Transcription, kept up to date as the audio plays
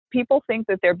people think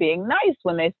that they're being nice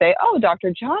when they say, oh,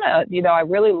 Dr. Jana, I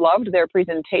really loved their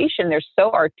presentation. They're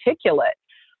so articulate.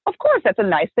 Of course, that's a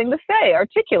nice thing to say.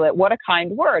 Articulate, what a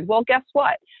kind word. Well, guess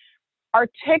what?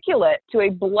 Articulate to a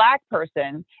Black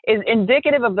person is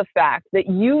indicative of the fact that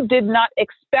you did not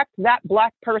expect that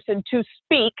Black person to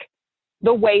speak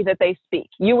the way that they speak.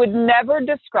 You would never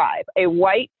describe a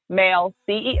white male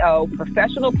CEO,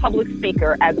 professional public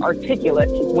speaker, as articulate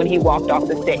when he walked off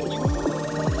the stage.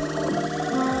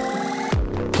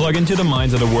 Plug into the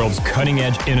minds of the world's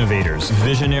cutting-edge innovators,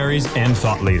 visionaries, and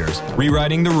thought leaders,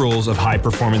 rewriting the rules of high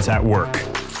performance at work.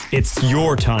 It's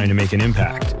your time to make an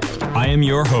impact. I am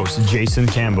your host, Jason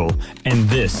Campbell, and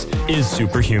this is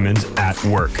Superhumans at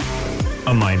Work,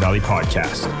 a Mindvalley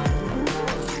podcast.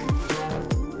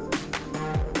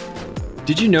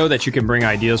 Did you know that you can bring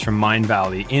ideas from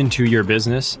Mindvalley into your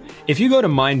business? If you go to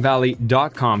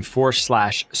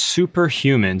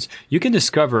mindvalley.com/superhumans, you can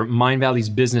discover Mindvalley's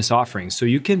business offerings so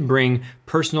you can bring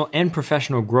personal and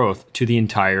professional growth to the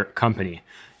entire company.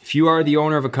 If you are the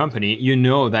owner of a company, you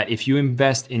know that if you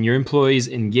invest in your employees'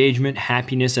 engagement,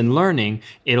 happiness, and learning,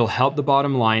 it'll help the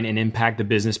bottom line and impact the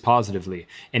business positively.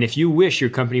 And if you wish your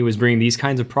company was bringing these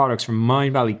kinds of products from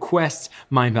Mindvalley Quests,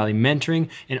 Mindvalley Mentoring,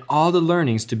 and all the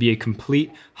learnings to be a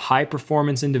complete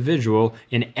high-performance individual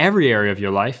in every area of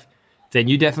your life, then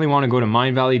you definitely want to go to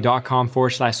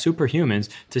mindvalley.com/superhumans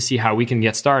to see how we can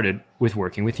get started with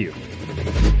working with you.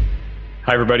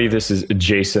 Hi, everybody. This is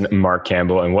Jason Mark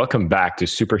Campbell, and welcome back to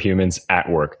Superhumans at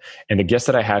Work. And the guest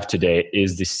that I have today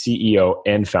is the CEO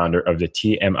and founder of the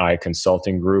TMI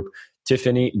Consulting Group.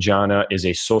 Tiffany Jana is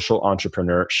a social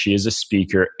entrepreneur. She is a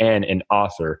speaker and an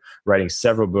author, writing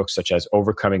several books such as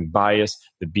Overcoming Bias,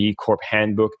 The B Corp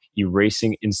Handbook,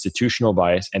 Erasing Institutional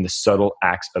Bias, and The Subtle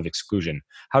Acts of Exclusion: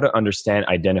 How to Understand,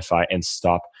 Identify, and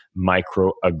Stop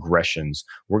Microaggressions.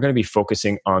 We're going to be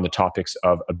focusing on the topics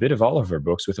of a bit of all of her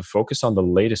books, with a focus on the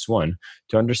latest one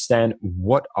to understand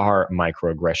what are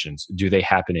microaggressions. Do they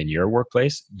happen in your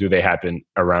workplace? Do they happen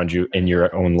around you in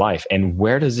your own life? And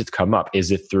where does it come up? Is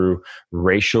it through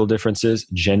racial differences,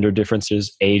 gender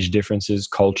differences, age differences,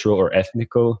 cultural or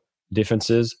ethnical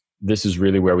differences? This is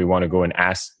really where we want to go and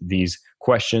ask these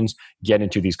questions, get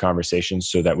into these conversations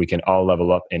so that we can all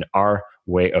level up in our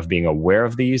way of being aware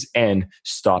of these and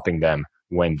stopping them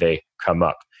when they come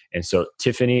up. And so,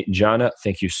 Tiffany, Jana,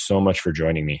 thank you so much for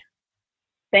joining me.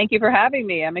 Thank you for having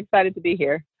me. I'm excited to be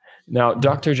here. Now,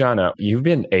 Dr. Jana, you've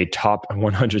been a top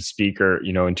 100 speaker,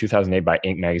 in 2008 by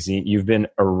Inc. magazine. You've been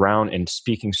around and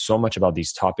speaking so much about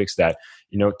these topics that,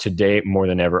 today more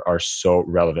than ever are so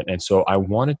relevant. And so I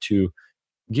wanted to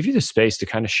give you the space to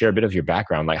kind of share a bit of your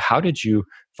background. Like, how did you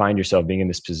find yourself being in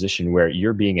this position where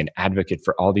you're being an advocate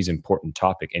for all these important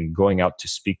topics and going out to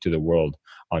speak to the world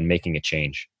on making a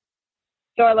change?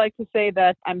 So I like to say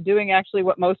that I'm doing actually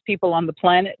what most people on the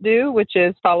planet do, which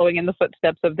is following in the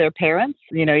footsteps of their parents,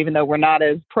 even though we're not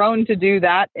as prone to do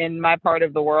that in my part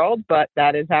of the world, but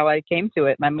that is how I came to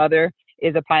it. My mother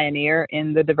is a pioneer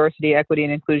in the diversity, equity,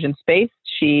 and inclusion space.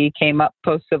 She came up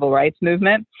post-civil rights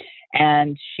movement,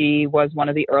 and she was one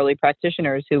of the early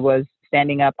practitioners who was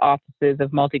standing up offices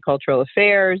of multicultural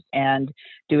affairs and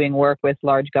doing work with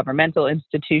large governmental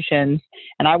institutions.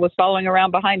 And I was following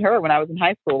around behind her when I was in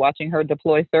high school, watching her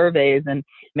deploy surveys and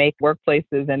make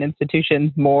workplaces and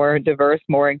institutions more diverse,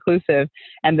 more inclusive.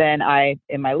 And then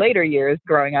in my later years,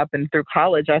 growing up and through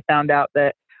college, I found out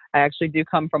that I actually do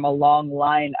come from a long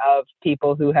line of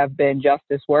people who have been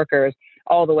justice workers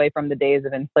all the way from the days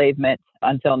of enslavement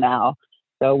until now.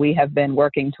 So we have been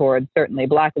working towards certainly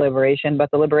Black liberation, but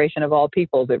the liberation of all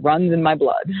peoples. It runs in my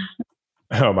blood.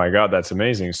 Oh my God, that's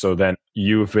amazing. So then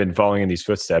you've been following in these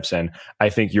footsteps, and I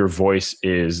think your voice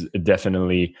is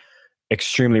definitely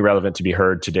extremely relevant to be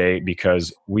heard today,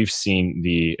 because we've seen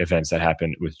the events that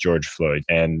happened with George Floyd.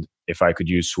 And if I could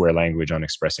use swear language on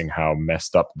expressing how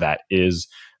messed up that is,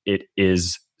 it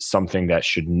is something that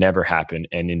should never happen.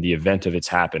 And in the event of its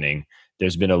happening,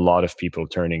 there's been a lot of people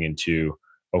turning into,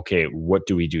 okay, what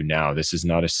do we do now? This is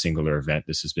not a singular event.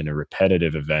 This has been a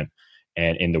repetitive event.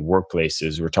 And in the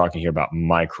workplaces, we're talking here about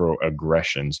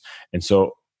microaggressions. And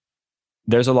so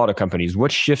there's a lot of companies.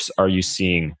 What shifts are you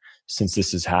seeing since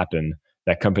this has happened,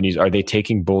 that companies, are they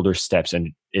taking bolder steps?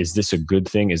 And is this a good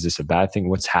thing? Is this a bad thing?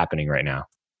 What's happening right now?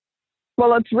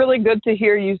 Well, it's really good to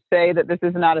hear you say that this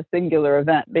is not a singular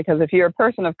event, because if you're a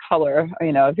person of color,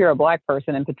 if you're a Black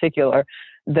person in particular,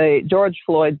 the George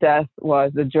Floyd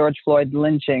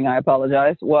lynching,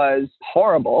 was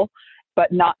horrible,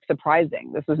 but not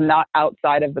surprising. This is not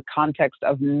outside of the context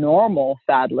of normal,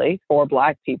 sadly, for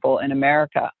Black people in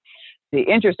America. The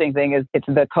interesting thing is it's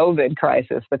the COVID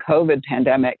crisis. The COVID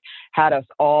pandemic had us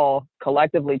all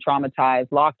collectively traumatized,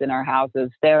 locked in our houses,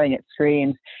 staring at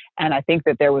screens. And I think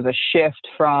that there was a shift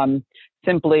from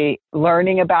simply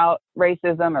learning about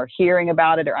racism or hearing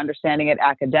about it or understanding it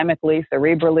academically,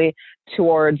 cerebrally,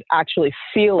 towards actually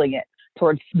feeling it,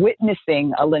 towards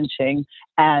witnessing a lynching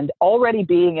and already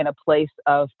being in a place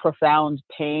of profound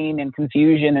pain and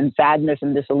confusion and sadness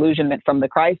and disillusionment from the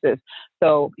crisis.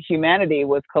 So humanity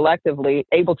was collectively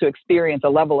able to experience a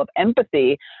level of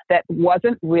empathy that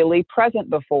wasn't really present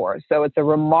before. So it's a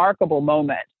remarkable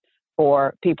moment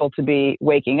for people to be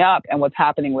waking up. And what's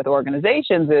happening with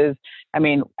organizations is,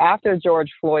 after George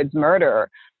Floyd's murder,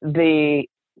 the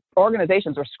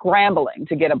organizations were scrambling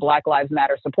to get a Black Lives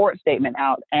Matter support statement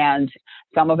out. And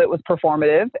some of it was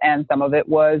performative and some of it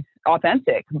was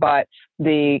authentic. But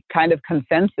the kind of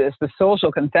consensus, the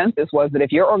social consensus was that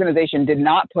if your organization did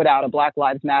not put out a Black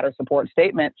Lives Matter support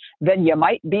statement, then you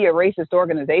might be a racist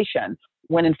organization.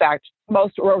 When in fact,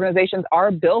 most organizations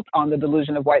are built on the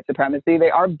delusion of white supremacy. They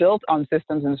are built on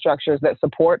systems and structures that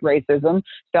support racism,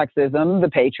 sexism,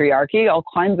 the patriarchy, all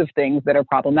kinds of things that are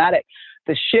problematic.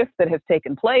 The shift that has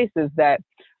taken place is that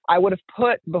I would have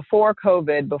put before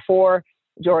COVID, before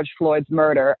George Floyd's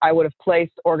murder, I would have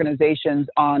placed organizations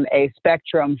on a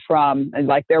spectrum from,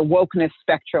 like their wokeness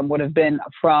spectrum would have been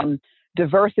from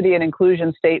diversity and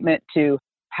inclusion statement to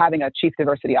having a chief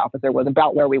diversity officer was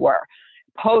about where we were.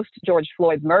 Post George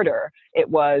Floyd's murder, it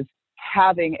was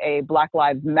having a Black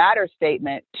Lives Matter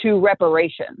statement to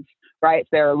reparations, right?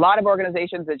 There are a lot of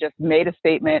organizations that just made a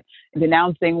statement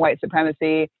denouncing white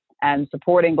supremacy and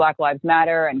supporting Black Lives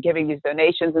Matter and giving these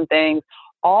donations and things,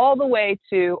 all the way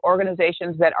to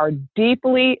organizations that are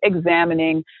deeply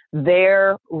examining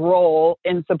their role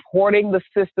in supporting the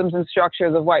systems and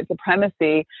structures of white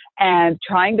supremacy and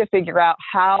trying to figure out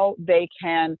how they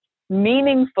can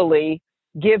meaningfully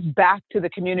give back to the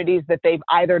communities that they've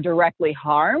either directly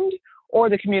harmed or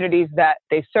the communities that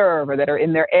they serve or that are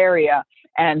in their area.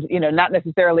 And, not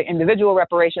necessarily individual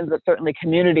reparations, but certainly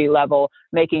community level,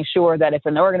 making sure that if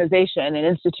an organization, an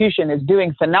institution is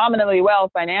doing phenomenally well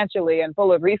financially and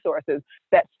full of resources,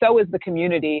 that so is the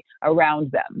community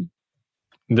around them.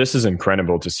 This is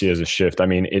incredible to see as a shift.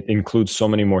 It includes so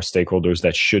many more stakeholders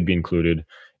that should be included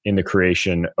in the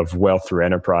creation of wealth through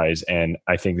enterprise. And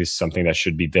I think this is something that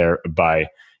should be there by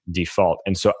default.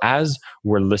 And so as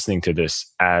we're listening to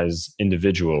this as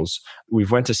individuals,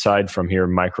 we've went aside from here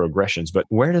microaggressions, but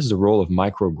where does the role of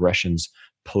microaggressions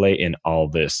play in all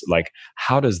this? Like,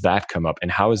 how does that come up?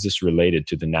 And how is this related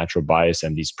to the natural bias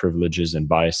and these privileges and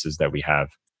biases that we have?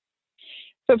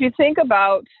 So if you think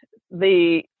about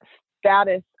the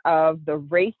status of the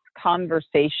race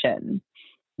conversation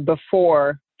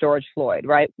before George Floyd,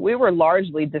 right? We were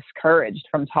largely discouraged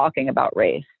from talking about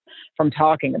race, from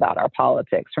talking about our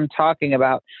politics, from talking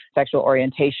about sexual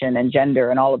orientation and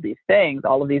gender and all of these things,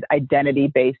 all of these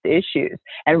identity-based issues.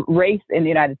 And race in the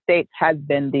United States has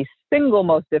been the single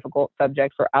most difficult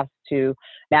subject for us to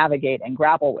navigate and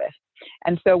grapple with.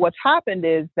 And so what's happened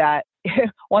is that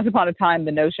once upon a time,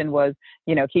 the notion was,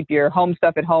 keep your home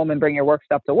stuff at home and bring your work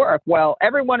stuff to work. Well,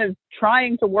 everyone is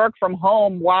trying to work from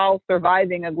home while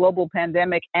surviving a global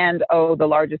pandemic and, the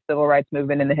largest civil rights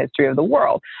movement in the history of the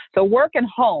world. So work and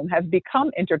home have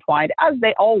become intertwined as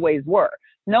they always were.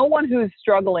 No one who's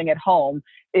struggling at home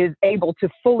is able to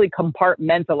fully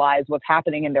compartmentalize what's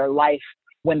happening in their life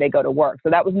when they go to work. So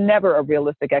that was never a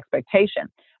realistic expectation.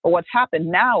 But what's happened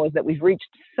now is that we've reached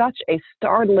such a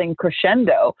startling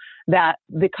crescendo that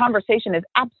the conversation is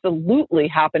absolutely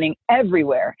happening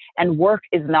everywhere, and work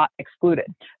is not excluded.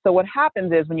 So what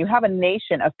happens is when you have a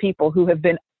nation of people who have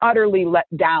been utterly let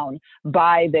down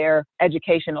by their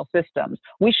educational systems,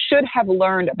 we should have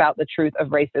learned about the truth of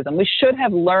racism. We should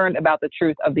have learned about the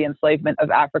truth of the enslavement of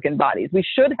African bodies. We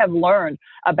should have learned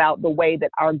about the way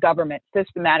that our government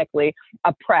systematically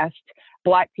oppressed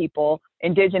Black people,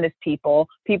 Indigenous people,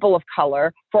 people of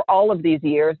color for all of these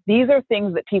years. These are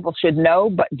things that people should know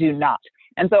but do not.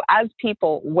 And so as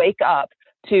people wake up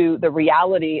to the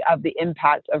reality of the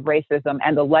impact of racism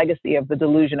and the legacy of the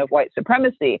delusion of white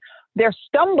supremacy, they're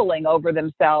stumbling over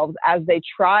themselves as they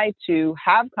try to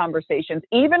have conversations,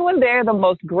 even when they're the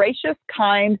most gracious,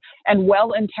 kind, and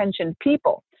well-intentioned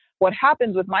people. What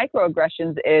happens with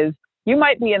microaggressions is you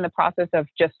might be in the process of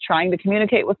just trying to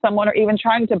communicate with someone or even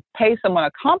trying to pay someone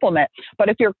a compliment. But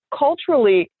if you're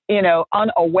culturally,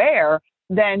 unaware,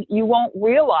 then you won't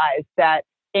realize that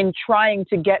in trying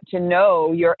to get to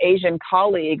know your Asian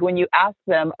colleague, when you ask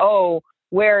them,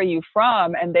 where are you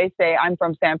from? And they say, I'm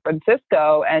from San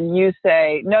Francisco. And you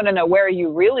say, no, where are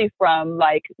you really from?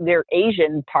 Like their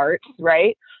Asian parts,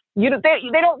 right? they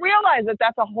don't realize that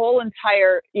that's a whole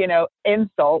entire,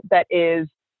 insult that is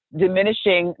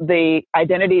diminishing the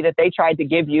identity that they tried to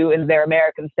give you in their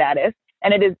American status.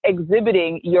 And it is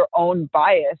exhibiting your own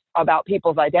bias about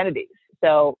people's identities.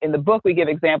 So in the book, we give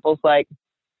examples like,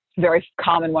 very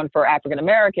common one for African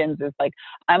Americans is like,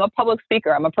 I'm a public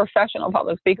speaker. I'm a professional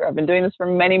public speaker. I've been doing this for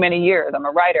many, many years. I'm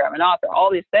a writer. I'm an author,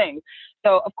 all these things.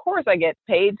 So of course I get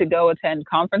paid to go attend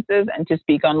conferences and to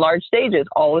speak on large stages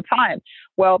all the time.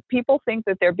 Well, people think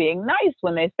that they're being nice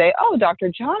when they say, oh, Dr.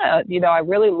 Jana, I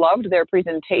really loved their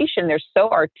presentation. They're so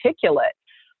articulate.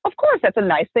 Of course, that's a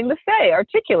nice thing to say.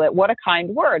 Articulate. What a kind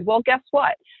word. Well, guess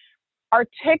what?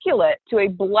 Articulate to a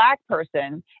Black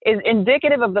person is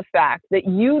indicative of the fact that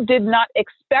you did not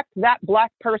expect that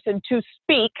Black person to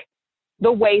speak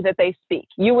the way that they speak.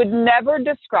 You would never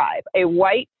describe a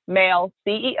white male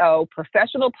CEO,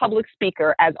 professional public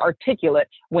speaker as articulate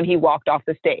when he walked off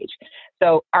the stage.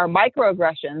 So our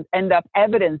microaggressions end up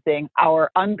evidencing our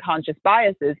unconscious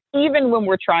biases, even when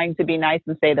we're trying to be nice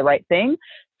and say the right thing.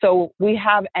 So we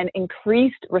have an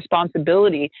increased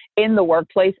responsibility in the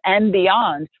workplace and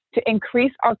beyond to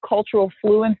increase our cultural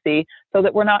fluency so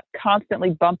that we're not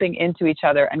constantly bumping into each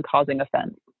other and causing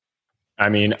offense. I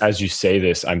mean, as you say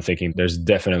this, I'm thinking there's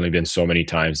definitely been so many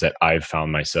times that I've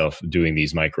found myself doing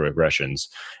these microaggressions.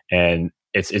 And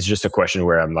it's just a question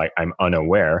where I'm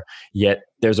unaware. Yet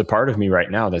there's a part of me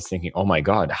right now that's thinking, oh my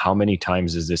God, how many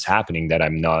times is this happening that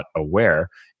I'm not aware?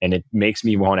 And it makes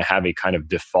me want to have a kind of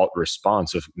default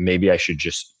response of maybe I should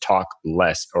just talk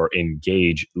less or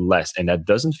engage less. And that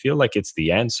doesn't feel like it's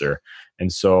the answer.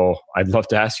 And so I'd love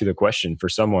to ask you the question for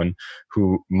someone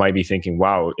who might be thinking,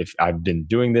 wow, if I've been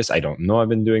doing this, I don't know I've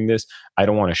been doing this, I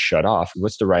don't want to shut off.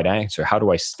 What's the right answer? How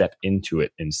do I step into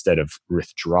it instead of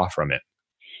withdraw from it?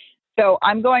 So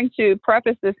I'm going to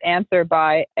preface this answer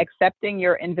by accepting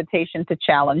your invitation to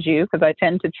challenge you, because I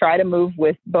tend to try to move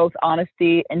with both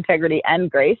honesty, integrity,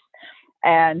 and grace.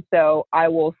 And so I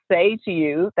will say to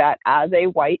you that as a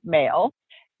white male,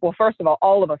 well, first of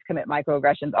all of us commit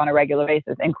microaggressions on a regular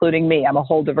basis, including me. I'm a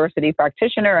whole diversity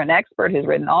practitioner, an expert who's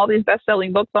written all these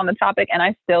best-selling books on the topic, and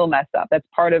I still mess up. That's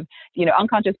part of,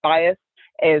 unconscious bias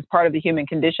is part of the human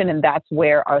condition, and that's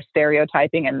where our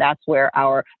stereotyping and that's where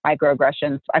our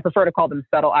microaggressions, I prefer to call them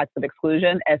subtle acts of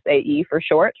exclusion, SAE for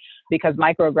short, because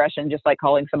microaggression, just like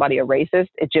calling somebody a racist,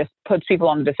 it just puts people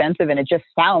on the defensive and it just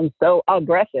sounds so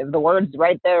aggressive. The word's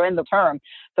right there in the term.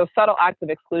 So subtle acts of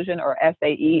exclusion, or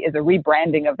SAE, is a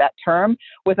rebranding of that term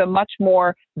with a much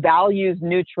more values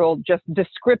neutral, just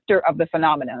descriptor of the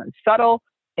phenomenon. Subtle,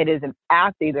 it is an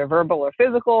act, either verbal or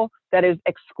physical, that is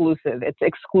exclusive. It's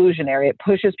exclusionary. It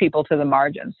pushes people to the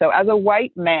margin. So as a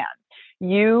white man,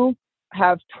 you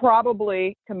have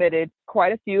probably committed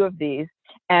quite a few of these.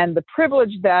 And the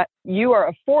privilege that you are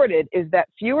afforded is that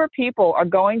fewer people are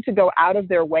going to go out of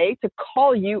their way to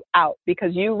call you out,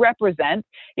 because you represent,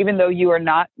 even though you are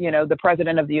not, the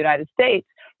president of the United States,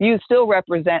 you still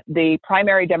represent the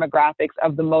primary demographics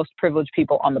of the most privileged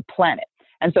people on the planet.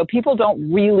 And so people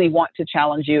don't really want to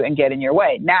challenge you and get in your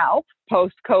way. Now,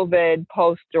 post-COVID,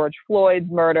 post-George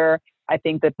Floyd's murder, I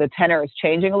think that the tenor is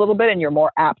changing a little bit and you're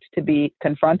more apt to be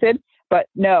confronted. But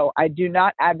no, I do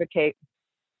not advocate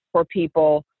for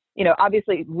people,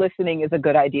 obviously listening is a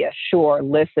good idea. Sure,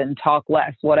 listen, talk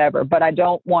less, whatever. But I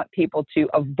don't want people to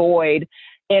avoid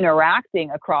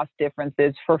interacting across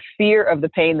differences for fear of the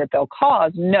pain that they'll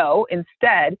cause. No,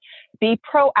 instead, be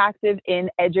proactive in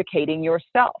educating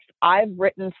yourself. I've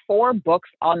written 4 books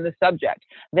on the subject.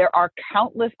 There are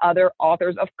countless other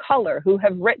authors of color who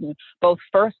have written both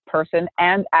first person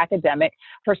and academic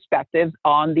perspectives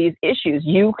on these issues.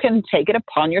 You can take it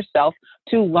upon yourself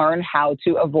to learn how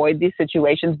to avoid these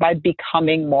situations by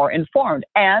becoming more informed.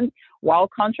 And while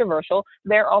controversial,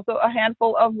 there are also a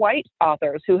handful of white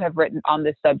authors who have written on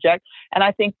this subject. And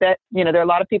I think that, there are a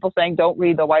lot of people saying, don't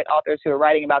read the white authors who are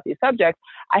writing about these subjects.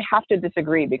 I have to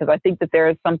disagree, because I think that there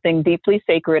is something deeply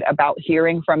sacred about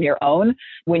hearing from your own.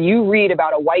 When you read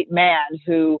about a white man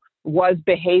who was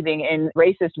behaving in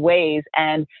racist ways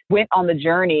and went on the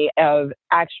journey of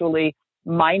actually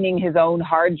mining his own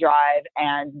hard drive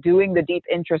and doing the deep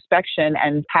introspection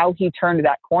and how he turned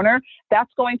that corner, that's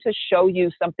going to show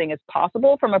you something is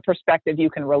possible from a perspective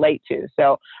you can relate to.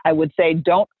 So I would say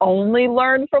don't only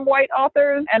learn from white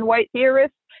authors and white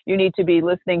theorists. You need to be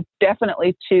listening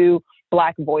definitely to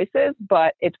Black voices,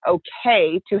 but it's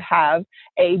okay to have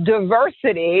a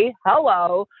diversity,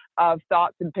 of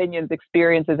thoughts, opinions,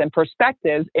 experiences, and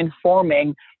perspectives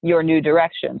informing your new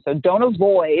direction. So don't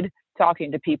avoid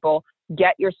talking to people.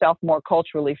 Get yourself more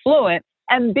culturally fluent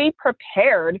and be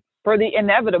prepared for the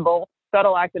inevitable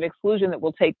subtle act of exclusion that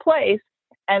will take place.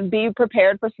 and be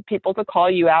prepared for some people to call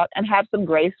you out and have some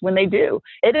grace when they do.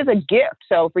 It is a gift.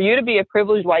 So for you to be a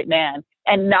privileged white man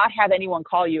and not have anyone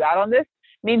call you out on this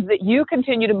means that you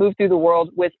continue to move through the world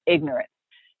with ignorance.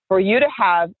 For you to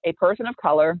have a person of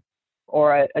color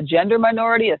or a gender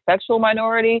minority, a sexual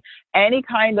minority, any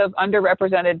kind of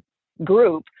underrepresented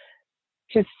group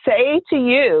to say to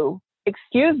you,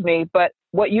 excuse me, but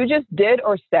what you just did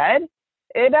or said,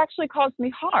 it actually caused me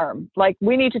harm. Like,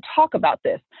 we need to talk about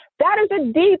this. That is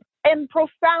a deep and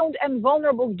profound and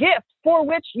vulnerable gift for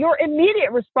which your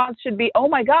immediate response should be, oh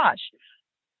my gosh,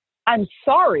 I'm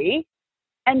sorry.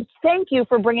 And thank you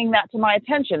for bringing that to my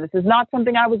attention. This is not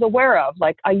something I was aware of.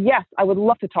 Like, yes, I would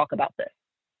love to talk about this.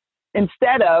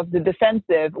 Instead of the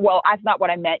defensive, well, that's not what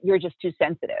I meant. You're just too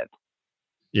sensitive.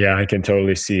 Yeah, I can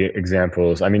totally see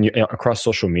examples. I mean, across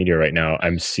social media right now,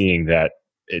 I'm seeing that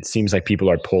it seems like people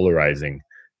are polarizing.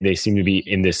 They seem to be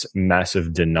in this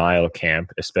massive denial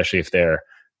camp, especially if they're,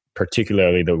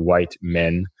 particularly the white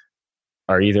men,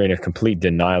 are either in a complete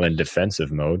denial and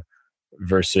defensive mode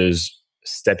versus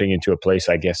stepping into a place,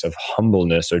 I guess, of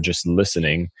humbleness or just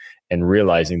listening and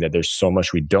realizing that there's so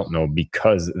much we don't know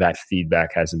because that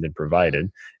feedback hasn't been provided.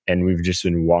 And we've just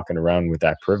been walking around with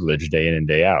that privilege day in and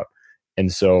day out.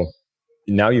 And so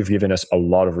now you've given us a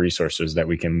lot of resources that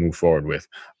we can move forward with.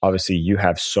 Obviously, you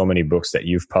have so many books that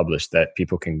you've published that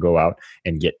people can go out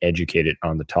and get educated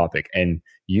on the topic. And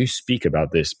you speak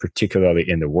about this particularly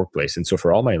in the workplace. And so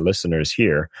for all my listeners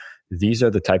here, these are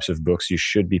the types of books you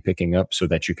should be picking up so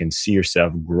that you can see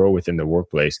yourself grow within the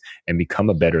workplace and become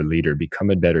a better leader, become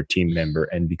a better team member,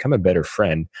 and become a better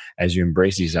friend as you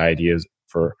embrace these ideas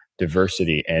for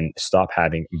diversity and stop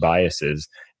having biases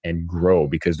and grow,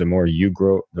 because the more you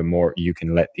grow, the more you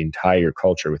can let the entire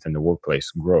culture within the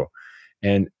workplace grow.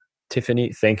 And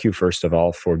Tiffany, thank you, first of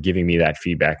all, for giving me that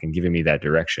feedback and giving me that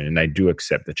direction. And I do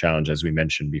accept the challenge, as we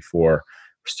mentioned before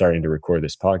starting to record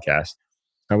this podcast.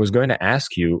 I was going to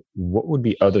ask you, what would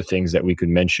be other things that we could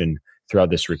mention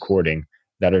throughout this recording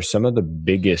that are some of the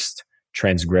biggest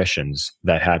transgressions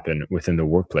that happen within the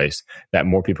workplace that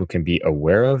more people can be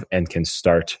aware of and can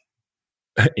start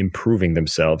improving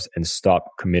themselves and stop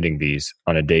committing these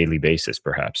on a daily basis,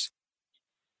 perhaps?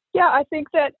 Yeah, I think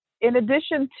that in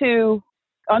addition to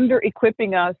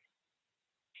under-equipping us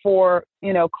for,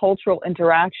 cultural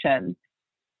interaction,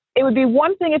 it would be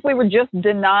one thing if we were just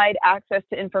denied access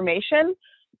to information,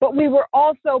 but we were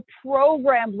also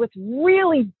programmed with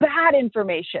really bad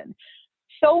information.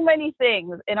 So many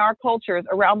things in our cultures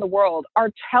around the world are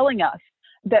telling us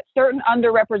that certain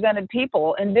underrepresented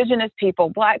people, indigenous people,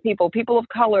 Black people, people of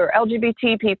color,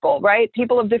 LGBT people, right?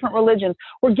 People of different religions,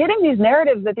 we're getting these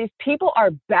narratives that these people are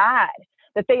bad,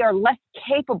 that they are less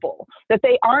capable, that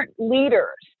they aren't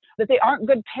leaders, that they aren't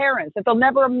good parents, that they'll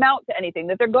never amount to anything,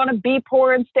 that they're going to be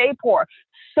poor and stay poor.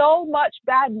 So much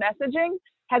bad messaging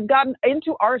has gotten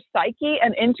into our psyche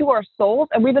and into our souls,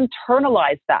 and we've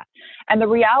internalized that. And the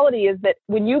reality is that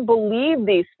when you believe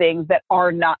these things that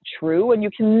are not true, and you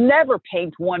can never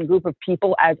paint one group of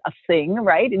people as a thing,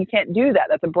 right? And you can't do that.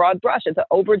 That's a broad brush. It's an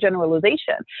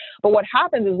overgeneralization. But what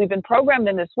happens is we've been programmed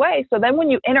in this way. So then when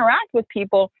you interact with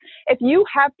people, if you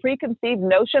have preconceived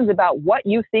notions about what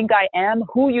you think I am,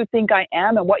 who you think I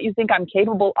am, and what you think I'm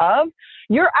capable of,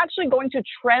 you're actually going to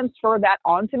transfer that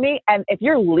onto me. And if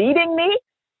you're leading me,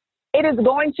 it is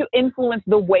going to influence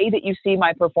the way that you see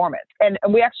my performance. And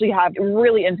we actually have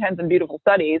really intense and beautiful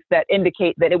studies that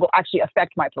indicate that it will actually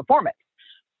affect my performance,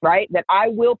 right? That I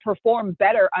will perform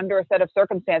better under a set of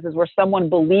circumstances where someone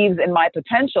believes in my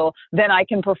potential than I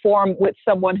can perform with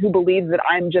someone who believes that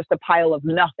I'm just a pile of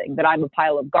nothing, that I'm a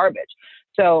pile of garbage.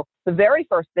 So the very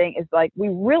first thing is, like, we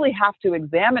really have to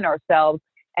examine ourselves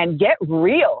and get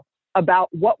real about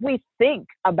what we think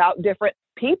about different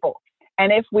people.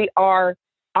 And if we are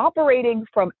operating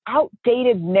from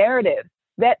outdated narratives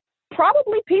that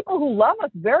probably people who love us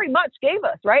very much gave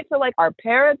us, right? So like our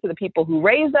parents, or the people who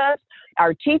raised us,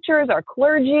 our teachers, our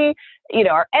clergy,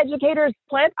 our educators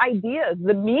plant ideas,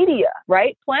 the media,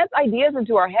 right? Plants ideas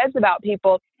into our heads about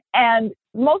people. And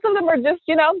most of them are just,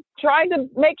 trying to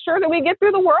make sure that we get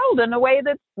through the world in a way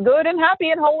that's good and happy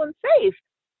and whole and safe.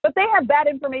 But they have bad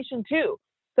information too.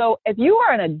 So if you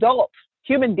are an adult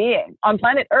human being on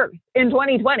planet Earth in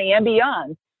 2020 and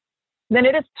beyond, then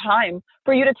it is time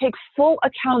for you to take full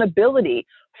accountability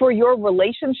for your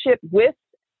relationship with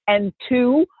and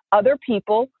to other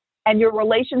people, and your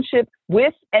relationship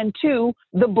with and to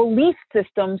the belief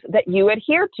systems that you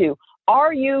adhere to.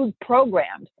 Are you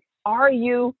programmed? Are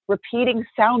you repeating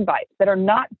sound bites that are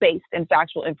not based in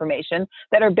factual information,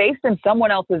 that are based in someone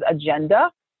else's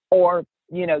agenda or,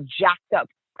 jacked up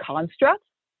constructs?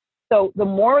 So the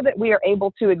more that we are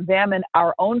able to examine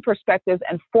our own perspectives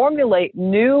and formulate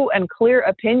new and clear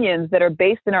opinions that are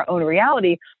based in our own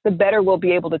reality, the better we'll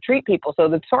be able to treat people.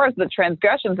 So as far as the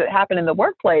transgressions that happen in the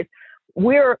workplace,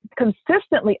 we're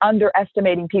consistently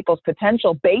underestimating people's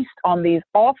potential based on these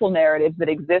awful narratives that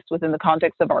exist within the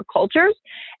context of our cultures.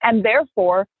 And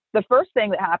therefore, the first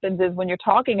thing that happens is when you're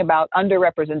talking about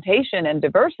underrepresentation and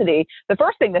diversity, the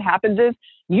first thing that happens is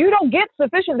you don't get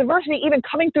sufficient diversity even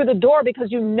coming through the door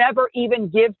because you never even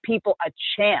give people a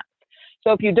chance.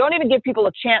 So if you don't even give people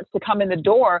a chance to come in the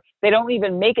door, they don't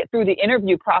even make it through the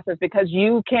interview process because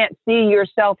you can't see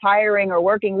yourself hiring or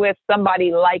working with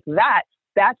somebody like that.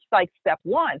 That's like step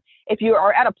one. If you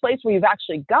are at a place where you've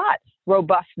actually got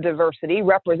robust diversity,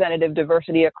 representative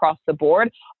diversity across the board,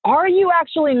 are you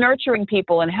actually nurturing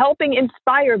people and helping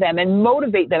inspire them and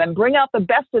motivate them and bring out the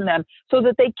best in them so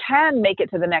that they can make it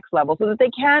to the next level, so that they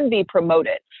can be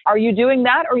promoted? Are you doing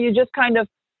that, or are you just kind of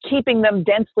keeping them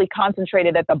densely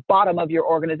concentrated at the bottom of your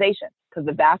organization? Because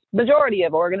the vast majority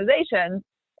of organizations,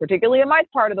 particularly in my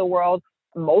part of the world,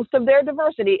 most of their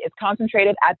diversity is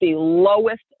concentrated at the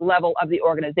lowest level of the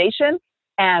organization,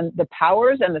 and the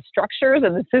powers and the structures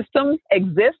and the systems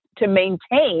exist to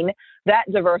maintain that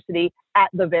diversity at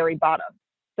the very bottom.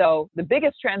 So the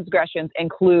biggest transgressions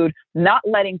include not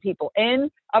letting people in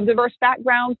of diverse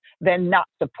backgrounds, then not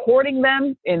supporting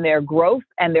them in their growth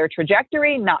and their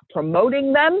trajectory, not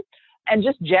promoting them, and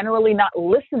just generally not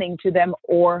listening to them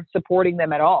or supporting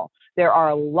them at all. There are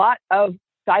a lot of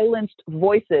silenced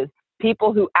voices,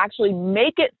 people who actually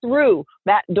make it through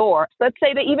that door. Let's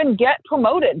say they even get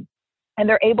promoted and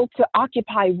they're able to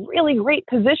occupy really great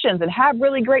positions and have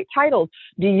really great titles.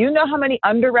 Do you know how many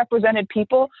underrepresented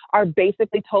people are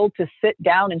basically told to sit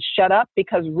down and shut up?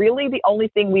 Because really the only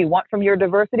thing we want from your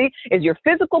diversity is your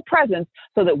physical presence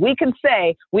so that we can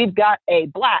say we've got a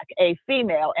Black, a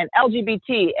female, an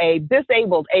LGBT, a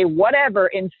disabled, a whatever,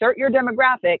 insert your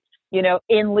demographic,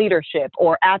 in leadership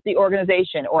or at the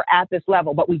organization or at this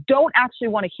level. But we don't actually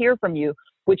want to hear from you,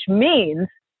 which means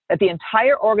that the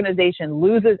entire organization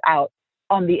loses out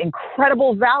on the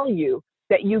incredible value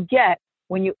that you get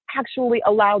when you actually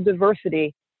allow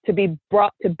diversity to be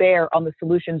brought to bear on the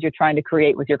solutions you're trying to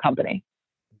create with your company.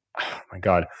 Oh my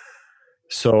God.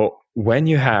 So when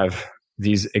you have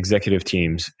these executive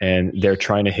teams and they're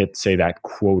trying to hit, say, that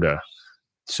quota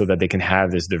so that they can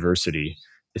have this diversity,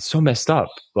 it's so messed up.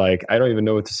 Like, I don't even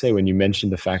know what to say when you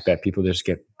mentioned the fact that people just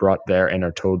get brought there and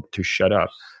are told to shut up.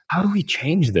 How do we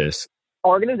change this?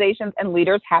 Organizations and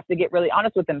leaders have to get really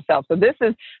honest with themselves. So this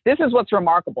is what's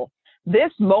remarkable.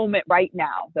 This moment right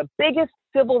now, the biggest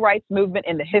civil rights movement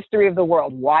in the history of the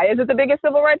world. Why is it the biggest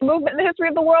civil rights movement in the history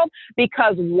of the world?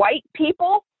 Because white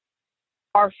people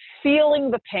are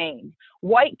feeling the pain.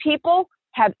 White people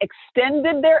have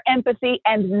extended their empathy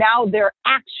and now their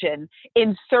action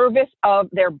in service of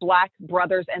their Black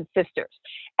brothers and sisters.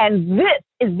 And this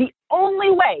is the only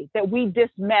way that we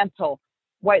dismantle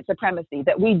white supremacy,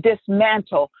 that we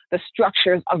dismantle the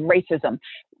structures of racism.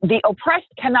 The oppressed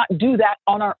cannot do that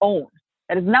on our own.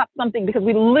 That is not something, because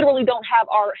we literally don't have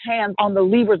our hands on the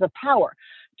levers of power.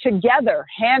 Together,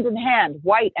 hand in hand,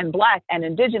 white and Black and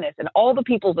indigenous and all the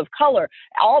peoples of color,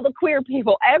 all the queer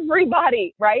people,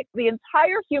 everybody, right? The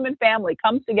entire human family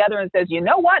comes together and says, you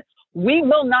know what? We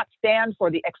will not stand for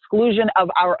the exclusion of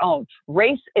our own.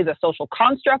 Race is a social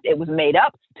construct. It was made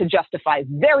up to justify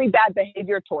very bad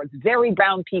behavior towards very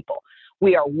brown people.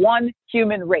 We are one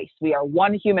human race. We are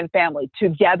one human family.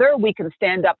 Together, we can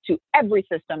stand up to every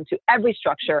system, to every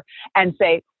structure, and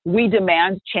say, we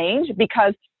demand change,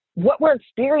 because what we're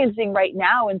experiencing right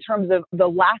now in terms of the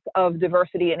lack of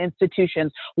diversity in institutions,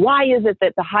 why is it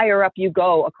that the higher up you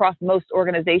go across most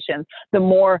organizations, the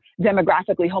more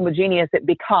demographically homogeneous it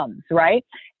becomes, right?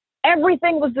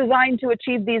 Everything was designed to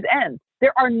achieve these ends.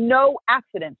 There are no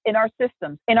accidents in our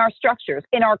systems, in our structures,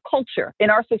 in our culture, in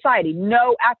our society,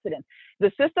 no accidents.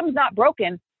 The system's not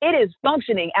broken. It is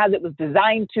functioning as it was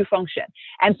designed to function.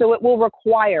 And so it will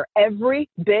require every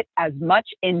bit as much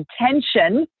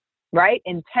intention, right?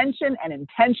 Intention and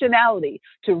intentionality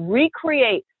to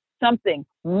recreate something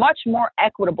much more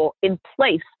equitable in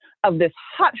place of this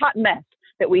hot mess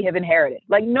that we have inherited.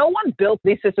 Like, no one built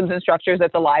these systems and structures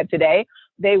that's alive today.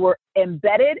 They were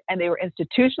embedded and they were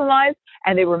institutionalized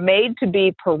and they were made to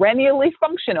be perennially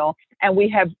functional. And we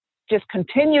have just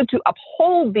continued to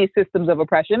uphold these systems of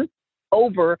oppression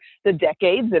over the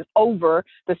decades and over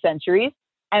the centuries.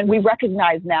 And we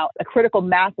recognize now, a critical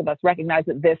mass of us recognize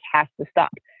that this has to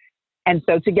stop. And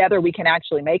so together we can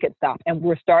actually make it stop. And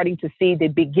we're starting to see the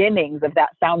beginnings of that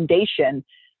foundation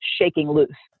shaking loose.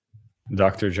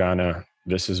 Dr. Jana,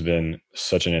 this has been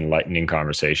such an enlightening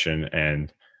conversation.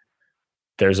 And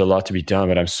there's a lot to be done,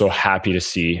 but I'm so happy to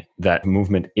see that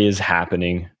movement is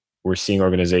happening. We're seeing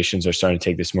organizations are starting to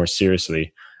take this more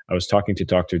seriously. I was talking to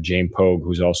Dr. Jane Pogue,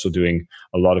 who's also doing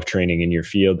a lot of training in your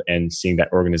field and seeing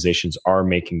that organizations are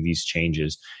making these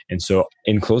changes. And so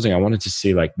in closing, I wanted to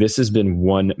say, like, this has been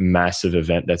one massive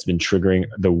event that's been triggering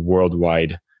the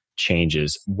worldwide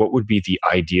changes. What would be the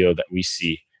ideal that we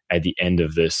see at the end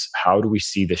of this? How do we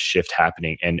see this shift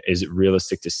happening? And is it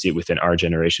realistic to see it within our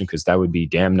generation? Because that would be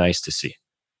damn nice to see.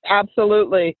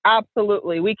 Absolutely.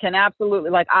 Absolutely. We can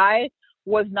absolutely, like, I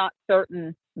was not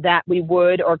certain that we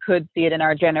would or could see it in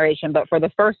our generation. But for the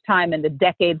first time in the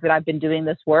decades that I've been doing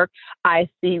this work, I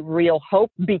see real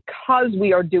hope because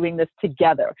we are doing this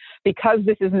together, because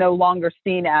this is no longer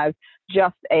seen as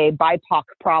just a BIPOC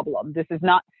problem. This is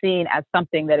not seen as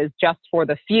something that is just for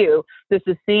the few. This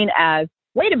is seen as,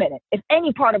 wait a minute, if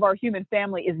any part of our human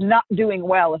family is not doing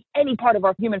well, if any part of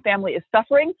our human family is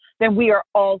suffering, then we are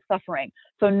all suffering.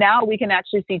 So now we can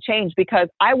actually see change, because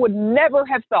I would never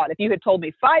have thought, if you had told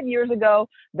me 5 years ago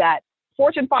that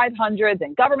Fortune 500s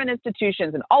and government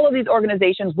institutions and all of these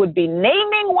organizations would be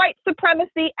naming white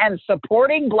supremacy and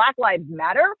supporting Black Lives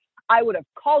Matter, I would have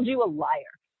called you a liar.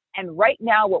 And right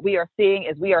now what we are seeing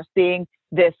is we are seeing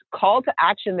this call to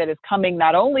action that is coming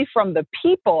not only from the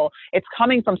people, it's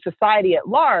coming from society at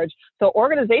large. So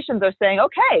organizations are saying,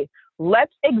 okay,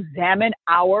 let's examine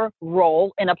our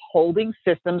role in upholding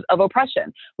systems of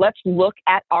oppression. Let's look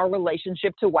at our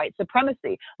relationship to white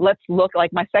supremacy. Let's look,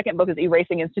 like my second book is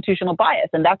Erasing Institutional Bias.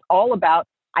 And that's all about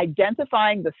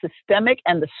identifying the systemic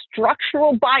and the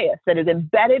structural bias that is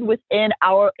embedded within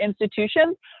our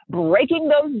institutions, breaking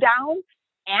those down,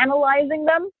 analyzing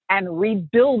them, and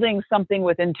rebuilding something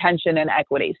with intention and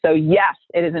equity. So yes,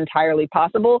 it is entirely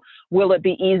possible. Will it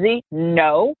be easy?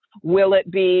 No. Will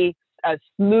it be a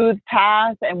smooth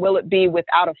path, and will it be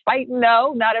without a fight?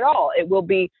 No, not at all. It will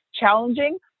be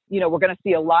challenging. We're going to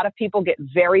see a lot of people get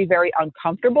very, very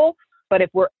uncomfortable. But if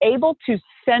we're able to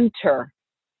center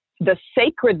the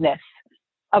sacredness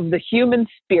of the human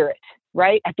spirit,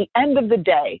 right? At the end of the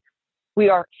day, we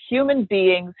are human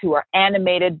beings who are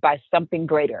animated by something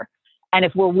greater. And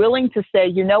if we're willing to say,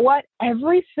 you know what,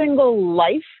 every single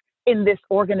life in this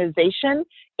organization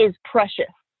is precious.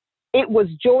 It was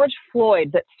George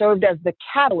Floyd that served as the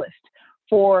catalyst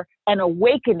for an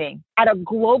awakening at a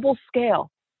global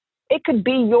scale. It could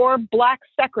be your Black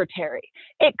secretary.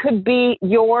 It could be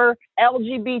your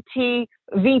LGBT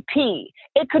VP.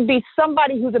 It could be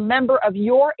somebody who's a member of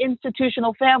your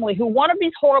institutional family who one of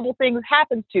these horrible things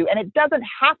happens to. And it doesn't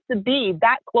have to be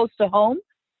that close to home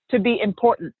to be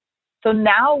important. So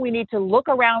now we need to look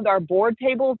around our board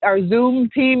tables, our Zoom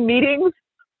team meetings,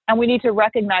 and we need to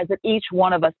recognize that each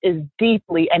one of us is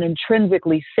deeply and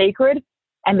intrinsically sacred,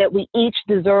 and that we each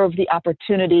deserve the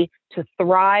opportunity to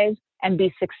thrive and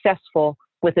be successful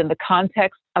within the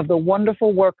context of the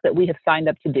wonderful work that we have signed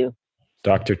up to do.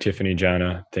 Dr. Tiffany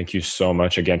Jana, thank you so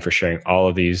much again for sharing all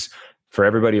of these. For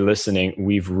everybody listening,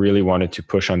 we've really wanted to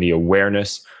push on the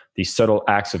awareness, these subtle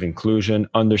acts of inclusion,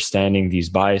 understanding these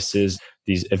biases,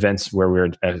 these events where we're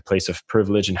at a place of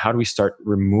privilege, and how do we start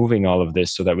removing all of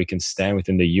this so that we can stand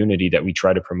within the unity that we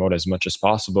try to promote as much as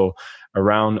possible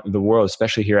around the world,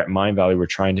 especially here at Mindvalley. We're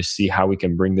trying to see how we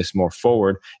can bring this more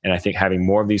forward. And I think having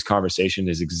more of these conversations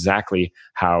is exactly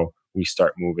how we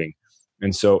start moving.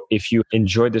 And so if you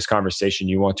enjoyed this conversation,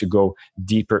 you want to go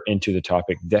deeper into the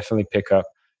topic, definitely pick up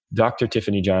Dr.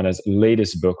 Tiffany Jana's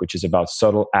latest book, which is about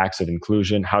subtle acts of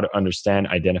inclusion, how to understand,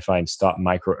 identify, and stop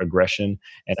microaggression.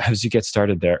 And as you get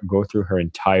started there, go through her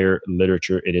entire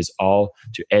literature. It is all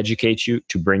to educate you,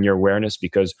 to bring your awareness,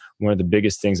 because one of the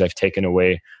biggest things I've taken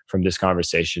away from this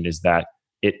conversation is that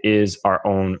it is our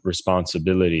own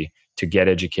responsibility to get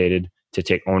educated, to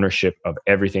take ownership of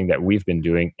everything that we've been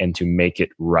doing, and to make it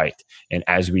right. And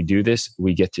as we do this,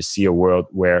 we get to see a world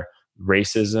where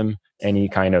racism, any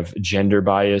kind of gender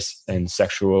bias and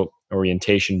sexual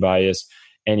orientation bias,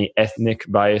 any ethnic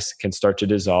bias can start to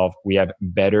dissolve. We have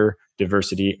better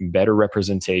diversity, better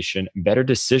representation, better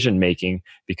decision making,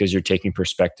 because you're taking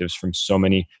perspectives from so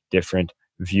many different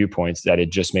viewpoints that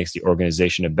it just makes the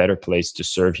organization a better place to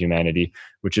serve humanity,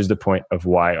 which is the point of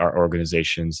why our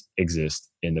organizations exist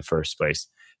in the first place.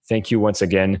 Thank you once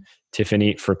again,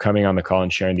 Tiffany, for coming on the call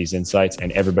and sharing these insights.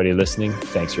 And everybody listening,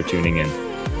 thanks for tuning in.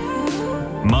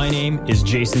 My name is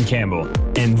Jason Campbell,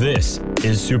 and this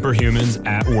is Superhumans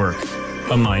at Work,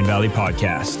 a Mindvalley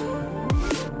podcast.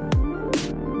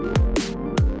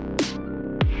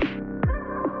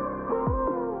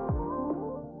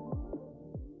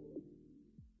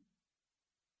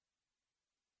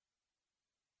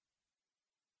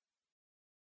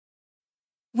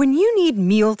 When you need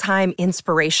mealtime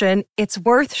inspiration, it's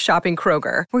worth shopping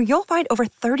Kroger, where you'll find over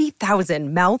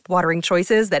 30,000 mouth-watering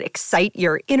choices that excite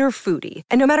your inner foodie.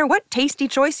 And no matter what tasty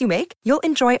choice you make, you'll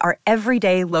enjoy our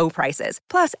everyday low prices,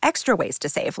 plus extra ways to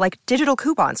save, like digital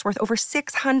coupons worth over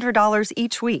 $600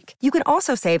 each week. You can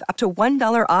also save up to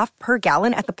 $1 off per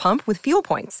gallon at the pump with fuel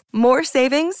points. More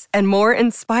savings and more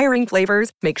inspiring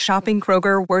flavors make shopping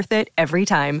Kroger worth it every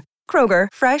time. Kroger,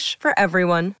 fresh for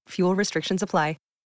everyone. Fuel restrictions apply.